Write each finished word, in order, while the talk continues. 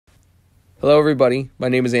Hello everybody, my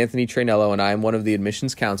name is Anthony Trainello and I am one of the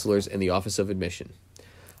admissions counselors in the Office of Admission.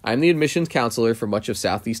 I am the admissions counselor for much of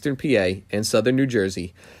southeastern PA and southern New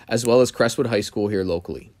Jersey, as well as Crestwood High School here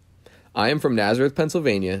locally. I am from Nazareth,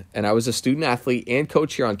 Pennsylvania, and I was a student athlete and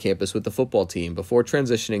coach here on campus with the football team before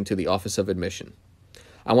transitioning to the Office of Admission.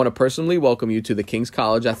 I want to personally welcome you to the King's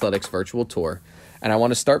College Athletics virtual tour, and I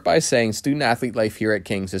want to start by saying student athlete life here at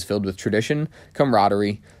King's is filled with tradition,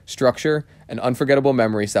 camaraderie, structure, and unforgettable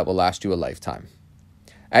memories that will last you a lifetime.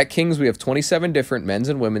 At King's, we have 27 different men's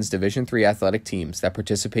and women's Division III athletic teams that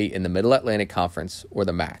participate in the Middle Atlantic Conference, or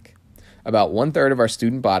the MAC. About 1/3 of our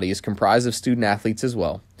student body is comprised of student athletes as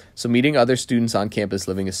well, so meeting other students on campus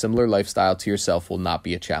living a similar lifestyle to yourself will not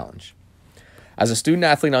be a challenge. As a student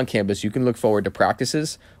athlete on campus, you can look forward to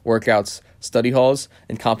practices, workouts, study halls,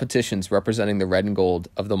 and competitions representing the red and gold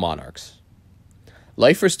of the Monarchs.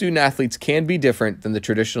 Life for student athletes can be different than the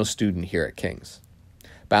traditional student here at King's.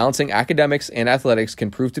 Balancing academics and athletics can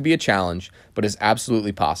prove to be a challenge, but is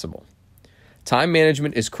absolutely possible. Time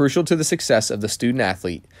management is crucial to the success of the student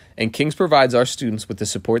athlete, and King's provides our students with the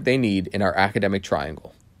support they need in our academic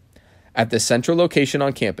triangle. At this central location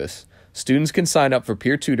on campus, students can sign up for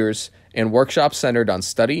peer tutors and workshops centered on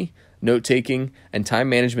study, note-taking, and time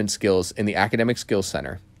management skills in the Academic Skills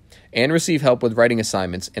Center, and receive help with writing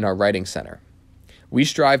assignments in our Writing Center. We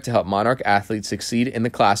strive to help Monarch athletes succeed in the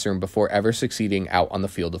classroom before ever succeeding out on the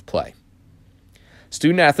field of play.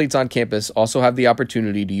 Student athletes on campus also have the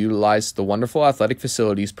opportunity to utilize the wonderful athletic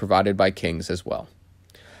facilities provided by King's as well.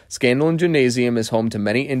 Scanlon Gymnasium is home to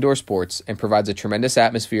many indoor sports and provides a tremendous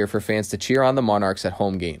atmosphere for fans to cheer on the Monarchs at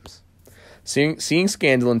home games. Seeing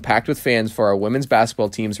Scanlon packed with fans for our women's basketball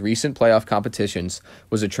team's recent playoff competitions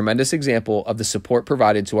was a tremendous example of the support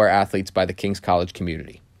provided to our athletes by the King's College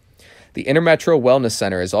community. The Intermetro Wellness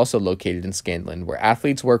Center is also located in Scanlon, where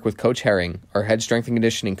athletes work with Coach Herring, our head strength and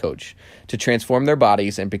conditioning coach, to transform their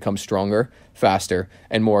bodies and become stronger, faster,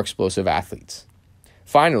 and more explosive athletes.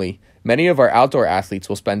 Finally, many of our outdoor athletes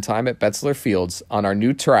will spend time at Betzler Fields on our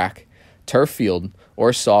new track, turf field, or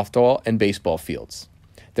softball and baseball fields.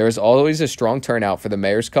 There is always a strong turnout for the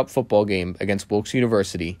Mayor's Cup football game against Wilkes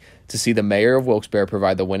University to see the mayor of Wilkes-Barre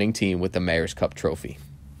provide the winning team with the Mayor's Cup trophy.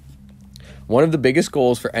 One of the biggest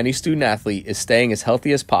goals for any student athlete is staying as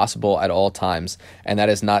healthy as possible at all times, and that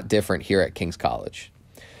is not different here at King's College.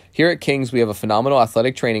 Here at King's, we have a phenomenal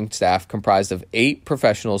athletic training staff comprised of 8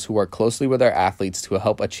 professionals who work closely with our athletes to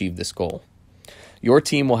help achieve this goal. Your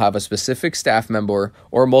team will have a specific staff member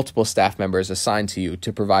or multiple staff members assigned to you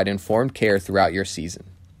to provide informed care throughout your season.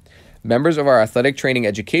 Members of our athletic training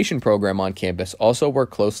education program on campus also work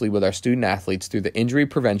closely with our student athletes through the injury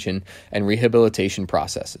prevention and rehabilitation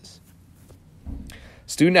processes.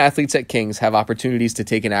 Student athletes at King's have opportunities to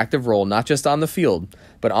take an active role not just on the field,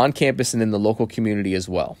 but on campus and in the local community as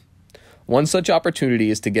well. One such opportunity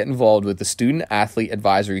is to get involved with the Student Athlete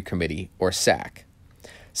Advisory Committee, or SAC.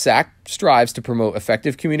 SAC strives to promote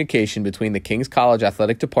effective communication between the King's College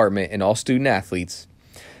Athletic Department and all student athletes,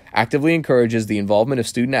 actively encourages the involvement of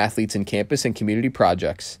student athletes in campus and community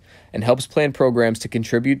projects, and helps plan programs to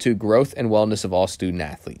contribute to growth and wellness of all student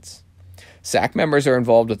athletes. SAC members are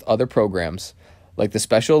involved with other programs, like the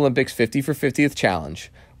Special Olympics 50 for 50th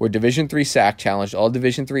Challenge, where Division III SAC challenged all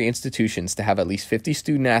Division III institutions to have at least 50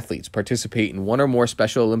 student athletes participate in one or more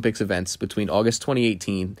Special Olympics events between August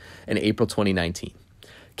 2018 and April 2019.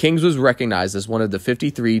 King's was recognized as one of the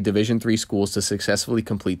 53 Division III schools to successfully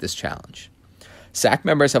complete this challenge. SAC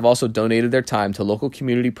members have also donated their time to local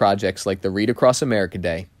community projects like the Read Across America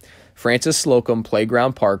Day, Francis Slocum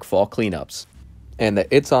Playground Park Fall Cleanups, and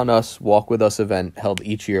the It's On Us Walk With Us event held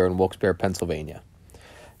each year in Wilkes-Barre, Pennsylvania.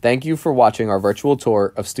 Thank you for watching our virtual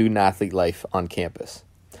tour of student athlete life on campus.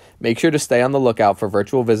 Make sure to stay on the lookout for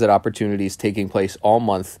virtual visit opportunities taking place all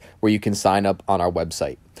month where you can sign up on our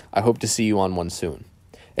website. I hope to see you on one soon.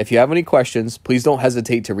 If you have any questions, please don't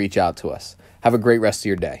hesitate to reach out to us. Have a great rest of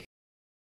your day.